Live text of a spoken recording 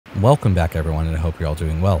Welcome back, everyone, and I hope you're all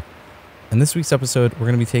doing well. In this week's episode, we're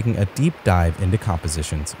going to be taking a deep dive into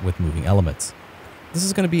compositions with moving elements. This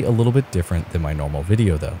is going to be a little bit different than my normal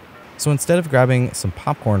video, though. So instead of grabbing some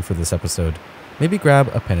popcorn for this episode, maybe grab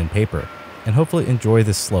a pen and paper, and hopefully enjoy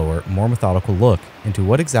this slower, more methodical look into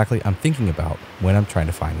what exactly I'm thinking about when I'm trying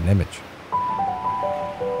to find an image.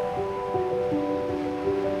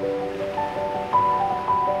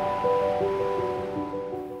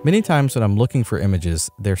 Many times when I'm looking for images,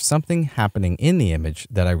 there's something happening in the image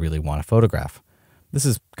that I really want to photograph. This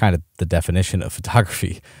is kind of the definition of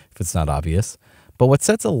photography, if it's not obvious. But what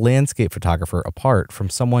sets a landscape photographer apart from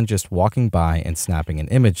someone just walking by and snapping an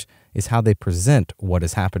image is how they present what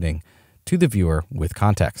is happening to the viewer with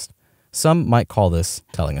context. Some might call this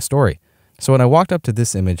telling a story. So when I walked up to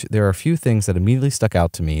this image, there are a few things that immediately stuck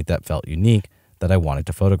out to me that felt unique that I wanted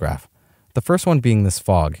to photograph. The first one being this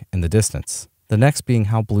fog in the distance. The next being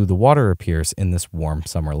how blue the water appears in this warm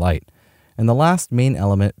summer light. And the last main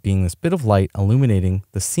element being this bit of light illuminating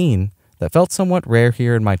the scene that felt somewhat rare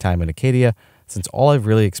here in my time in 𝐒𝐸𝐵, since all I've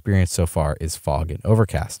really experienced so far is fog and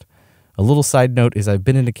overcast. A little side note is I've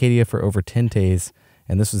been in 𝐒𝐸𝐵 for over 10 days,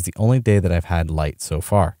 and this was the only day that I've had light so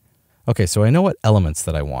far. Okay, so I know what elements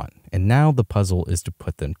that I want, and now the puzzle is to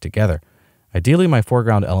put them together. Ideally, my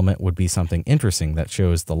foreground element would be something interesting that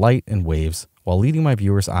shows the light and waves while leading my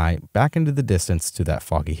viewer's eye back into the distance to that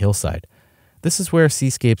foggy hillside. This is where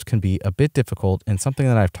seascapes can be a bit difficult and something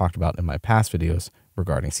that I've talked about in my past videos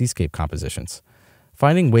regarding seascape compositions.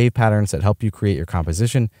 Finding wave patterns that help you create your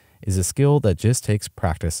composition is a skill that just takes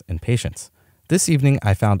practice and patience. This evening,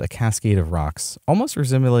 I found a cascade of rocks, almost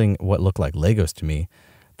resembling what looked like Legos to me,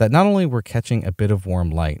 that not only were catching a bit of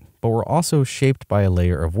warm light, but were also shaped by a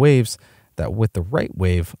layer of waves that with the right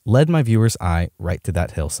wave led my viewer's eye right to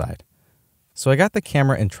that hillside. So I got the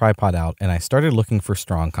camera and tripod out and I started looking for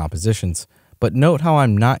strong compositions, but note how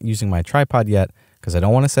I'm not using my tripod yet because I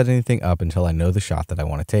don't want to set anything up until I know the shot that I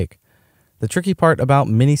want to take. The tricky part about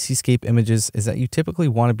mini seascape images is that you typically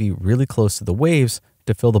want to be really close to the waves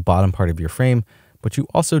to fill the bottom part of your frame, but you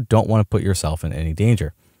also don't want to put yourself in any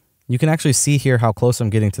danger. You can actually see here how close I'm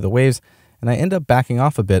getting to the waves, and I end up backing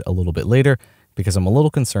off a little bit later because I'm a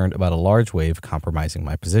little concerned about a large wave compromising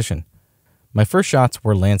my position. My first shots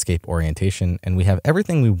were landscape orientation, and we have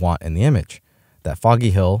everything we want in the image. That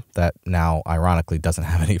foggy hill that now ironically doesn't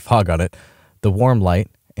have any fog on it, the warm light,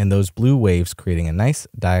 and those blue waves creating a nice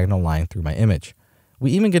diagonal line through my image.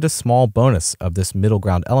 We even get a small bonus of this middle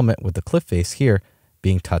ground element with the cliff face here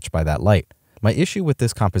being touched by that light. My issue with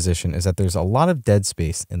this composition is that there's a lot of dead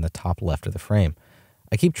space in the top left of the frame.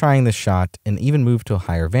 I keep trying this shot and even moved to a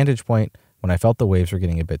higher vantage point when I felt the waves were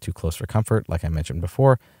getting a bit too close for comfort, like I mentioned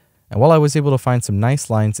before. And while I was able to find some nice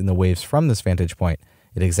lines in the waves from this vantage point,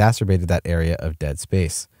 it exacerbated that area of dead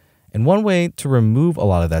space. And one way to remove a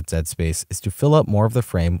lot of that dead space is to fill up more of the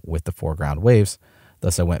frame with the foreground waves.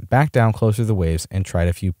 Thus, I went back down closer to the waves and tried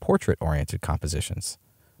a few portrait-oriented compositions.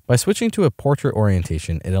 By switching to a portrait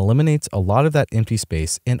orientation, it eliminates a lot of that empty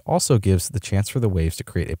space and also gives the chance for the waves to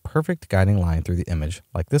create a perfect guiding line through the image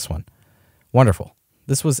like this one. Wonderful.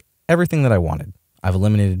 This was everything that I wanted. I've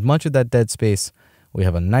eliminated much of that dead space. We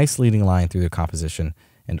have a nice leading line through the composition,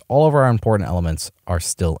 and all of our important elements are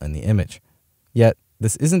still in the image. Yet,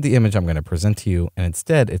 this isn't the image I'm going to present to you, and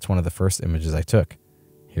instead, it's one of the first images I took.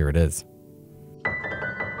 Here it is.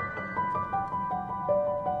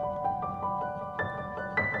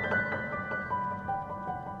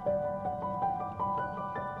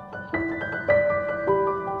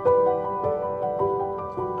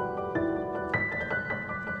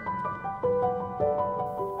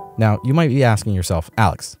 Now, you might be asking yourself,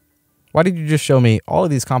 Alex, why did you just show me all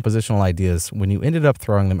of these compositional ideas when you ended up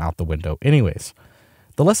throwing them out the window anyways?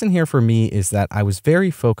 The lesson here for me is that I was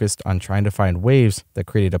very focused on trying to find waves that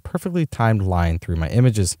created a perfectly timed line through my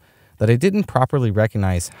images, that I didn't properly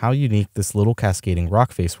recognize how unique this little cascading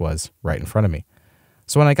rock face was right in front of me.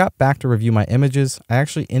 So when I got back to review my images, I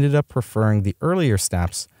actually ended up preferring the earlier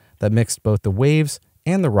snaps that mixed both the waves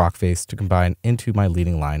and the rock face to combine into my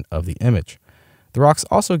leading line of the image. The rocks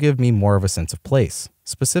also give me more of a sense of place,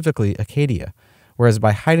 specifically 𝐒𝐸𝐵, whereas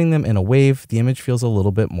by hiding them in a wave, the image feels a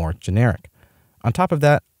little bit more generic. On top of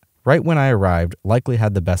that, right when I arrived, likely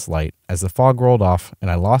had the best light as the fog rolled off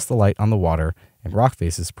and I lost the light on the water and rock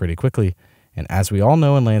faces pretty quickly, and as we all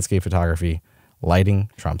know in landscape photography, lighting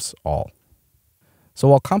trumps all. So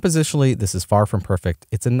while compositionally this is far from perfect,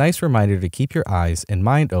 it's a nice reminder to keep your eyes and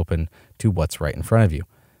mind open to what's right in front of you.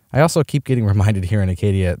 I also keep getting reminded here in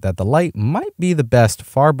𝐒𝐸𝐵 that the light might be the best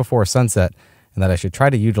far before sunset and that I should try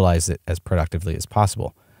to utilize it as productively as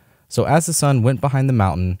possible. So as the sun went behind the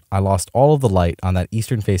mountain, I lost all of the light on that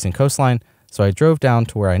eastern facing coastline, so I drove down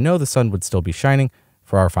to where I know the sun would still be shining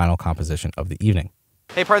for our final composition of the evening.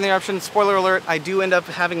 Hey, pardon the interruption, spoiler alert, I do end up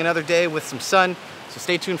having another day with some sun, so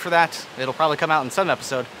stay tuned for that. It'll probably come out in some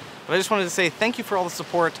episode. But I just wanted to say thank you for all the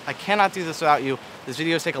support. I cannot do this without you. These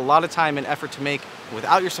videos take a lot of time and effort to make.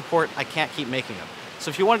 Without your support, I can't keep making them. So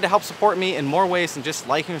if you wanted to help support me in more ways than just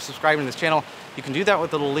liking or subscribing to this channel, you can do that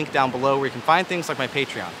with the little link down below where you can find things like my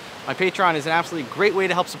Patreon. My Patreon is an absolutely great way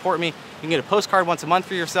to help support me. You can get a postcard once a month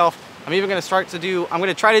for yourself. I'm even going to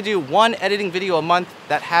try to do one editing video a month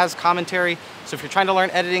that has commentary. So if you're trying to learn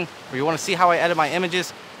editing or you want to see how I edit my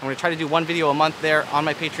images, I'm going to try to do one video a month there on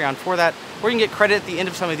my Patreon for that. Or you can get credit at the end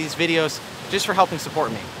of some of these videos just for helping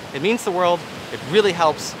support me. It means the world. It really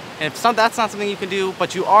helps. And if that's not something you can do,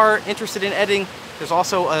 but you are interested in editing, there's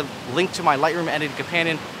also a link to my Lightroom editing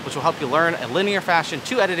companion, which will help you learn a linear fashion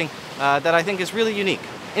to editing that I think is really unique.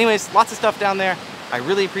 Anyways, lots of stuff down there. I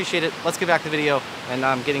really appreciate it. Let's get back to the video, and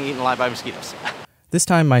I'm getting eaten alive by mosquitoes. This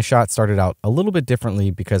time my shot started out a little bit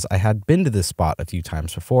differently because I had been to this spot a few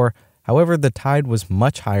times before. However, the tide was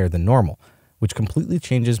much higher than normal, which completely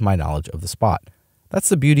changes my knowledge of the spot. That's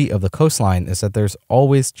the beauty of the coastline, is that there's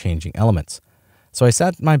always changing elements. So I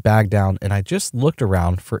sat my bag down and I just looked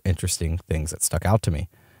around for interesting things that stuck out to me.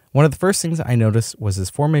 One of the first things I noticed was this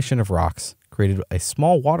formation of rocks created a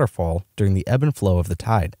small waterfall during the ebb and flow of the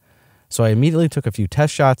tide. So I immediately took a few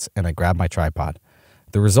test shots and I grabbed my tripod.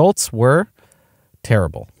 The results were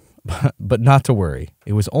terrible, but not to worry.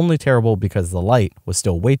 It was only terrible because the light was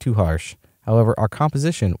still way too harsh. However, our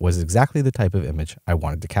composition was exactly the type of image I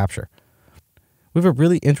wanted to capture. We have a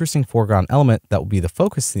really interesting foreground element that will be the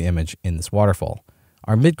focus of the image in this waterfall.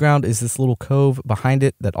 Our midground is this little cove behind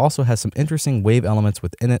it that also has some interesting wave elements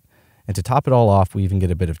within it. And to top it all off, we even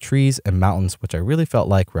get a bit of trees and mountains, which I really felt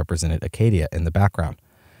like represented 𝐒𝐸𝐴 in the background.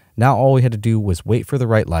 Now all we had to do was wait for the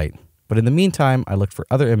right light. But in the meantime, I looked for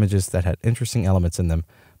other images that had interesting elements in them,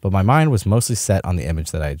 but my mind was mostly set on the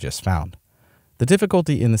image that I had just found. The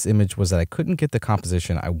difficulty in this image was that I couldn't get the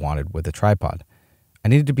composition I wanted with the tripod. I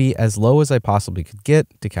needed to be as low as I possibly could get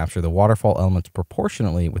to capture the waterfall elements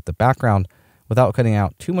proportionately with the background without cutting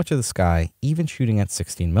out too much of the sky, even shooting at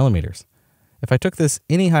 16 millimeters. If I took this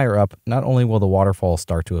any higher up, not only will the waterfall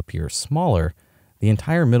start to appear smaller, the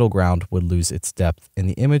entire middle ground would lose its depth and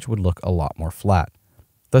the image would look a lot more flat.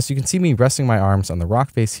 Thus, you can see me resting my arms on the rock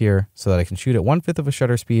face here so that I can shoot at 1/5 of a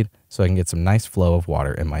shutter speed so I can get some nice flow of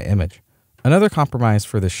water in my image. Another compromise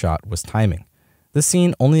for this shot was timing. This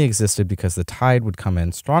scene only existed because the tide would come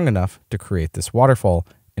in strong enough to create this waterfall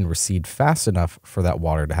and recede fast enough for that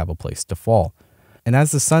water to have a place to fall. And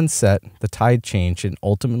as the sun set, the tide changed, and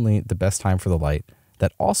ultimately the best time for the light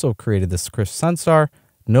that also created this crisp sun star,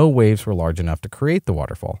 no waves were large enough to create the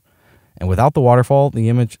waterfall. And without the waterfall, the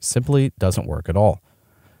image simply doesn't work at all.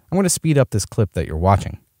 I'm going to speed up this clip that you're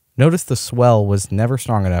watching. Notice the swell was never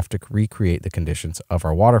strong enough to recreate the conditions of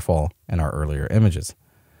our waterfall in our earlier images.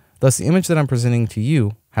 Thus, the image that I'm presenting to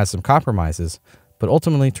you has some compromises, but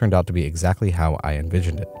ultimately turned out to be exactly how I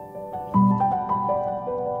envisioned it.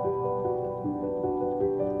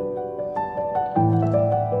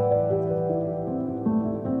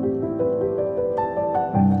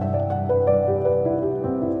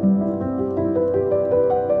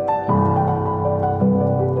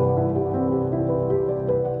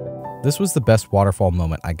 This was the best waterfall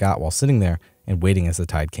moment I got while sitting there and waiting as the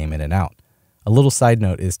tide came in and out. A little side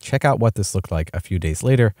note is check out what this looked like a few days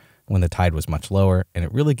later when the tide was much lower, and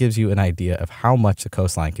it really gives you an idea of how much the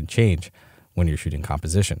coastline can change when you're shooting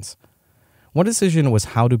compositions. One decision was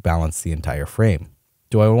how to balance the entire frame.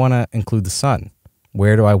 Do I want to include the sun?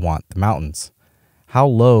 Where do I want the mountains? How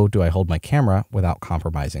low do I hold my camera without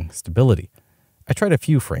compromising stability? I tried a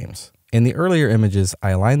few frames. In the earlier images, I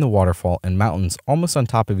aligned the waterfall and mountains almost on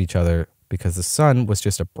top of each other because the sun was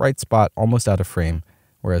just a bright spot almost out of frame,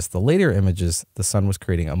 whereas the later images, the sun was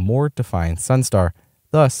creating a more defined sun star.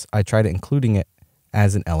 Thus, I tried including it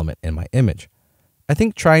as an element in my image. I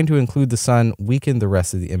think trying to include the sun weakened the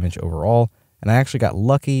rest of the image overall, and I actually got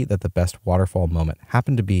lucky that the best waterfall moment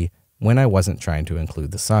happened to be when I wasn't trying to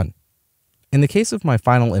include the sun. In the case of my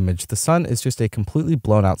final image, the sun is just a completely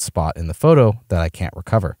blown out spot in the photo that I can't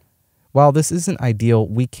recover. While this isn't ideal,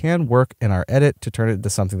 we can work in our edit to turn it into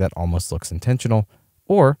something that almost looks intentional,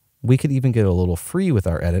 or we could even get a little free with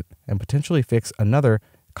our edit and potentially fix another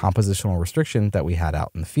compositional restriction that we had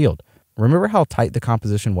out in the field. Remember how tight the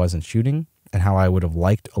composition was in shooting and how I would have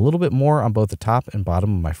liked a little bit more on both the top and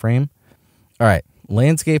bottom of my frame? All right,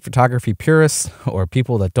 landscape photography purists or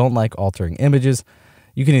people that don't like altering images,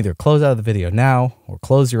 you can either close out of the video now or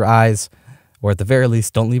close your eyes, or at the very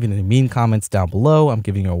least, don't leave any mean comments down below. I'm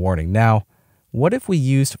giving you a warning now. What if we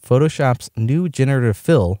used Photoshop's new generative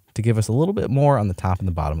fill to give us a little bit more on the top and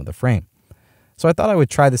the bottom of the frame. So I thought I would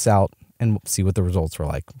try this out and see what the results were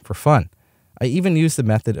like for fun. I even used the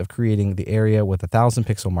method of creating the area with a 1000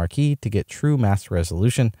 pixel marquee to get true master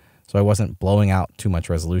resolution, so I wasn't blowing out too much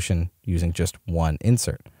resolution using just one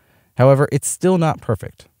insert. However, it's still not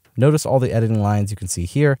perfect. Notice all the editing lines you can see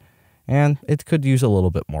here, and it could use a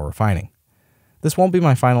little bit more refining. This won't be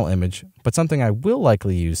my final image, but something I will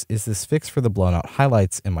likely use is this fix for the blown out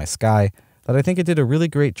highlights in my sky that I think it did a really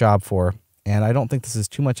great job for, and I don't think this is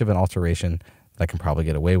too much of an alteration that I can probably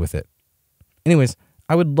get away with it. Anyways,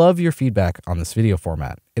 I would love your feedback on this video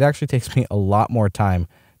format. It actually takes me a lot more time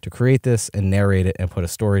to create this and narrate it and put a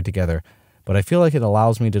story together, but I feel like it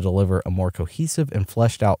allows me to deliver a more cohesive and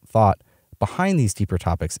fleshed out thought behind these deeper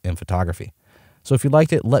topics in photography. So if you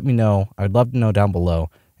liked it, let me know. I'd love to know down below.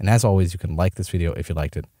 And as always, you can like this video if you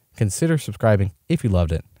liked it. Consider subscribing if you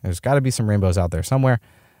loved it. There's got to be some rainbows out there somewhere,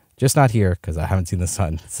 just not here because I haven't seen the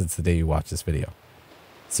sun since the day you watched this video.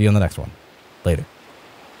 See you on the next one. Later.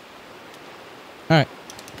 All right.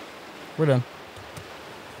 We're done.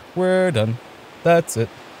 We're done. That's it.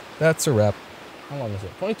 That's a wrap. How long is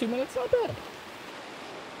it? 22 minutes? Not bad.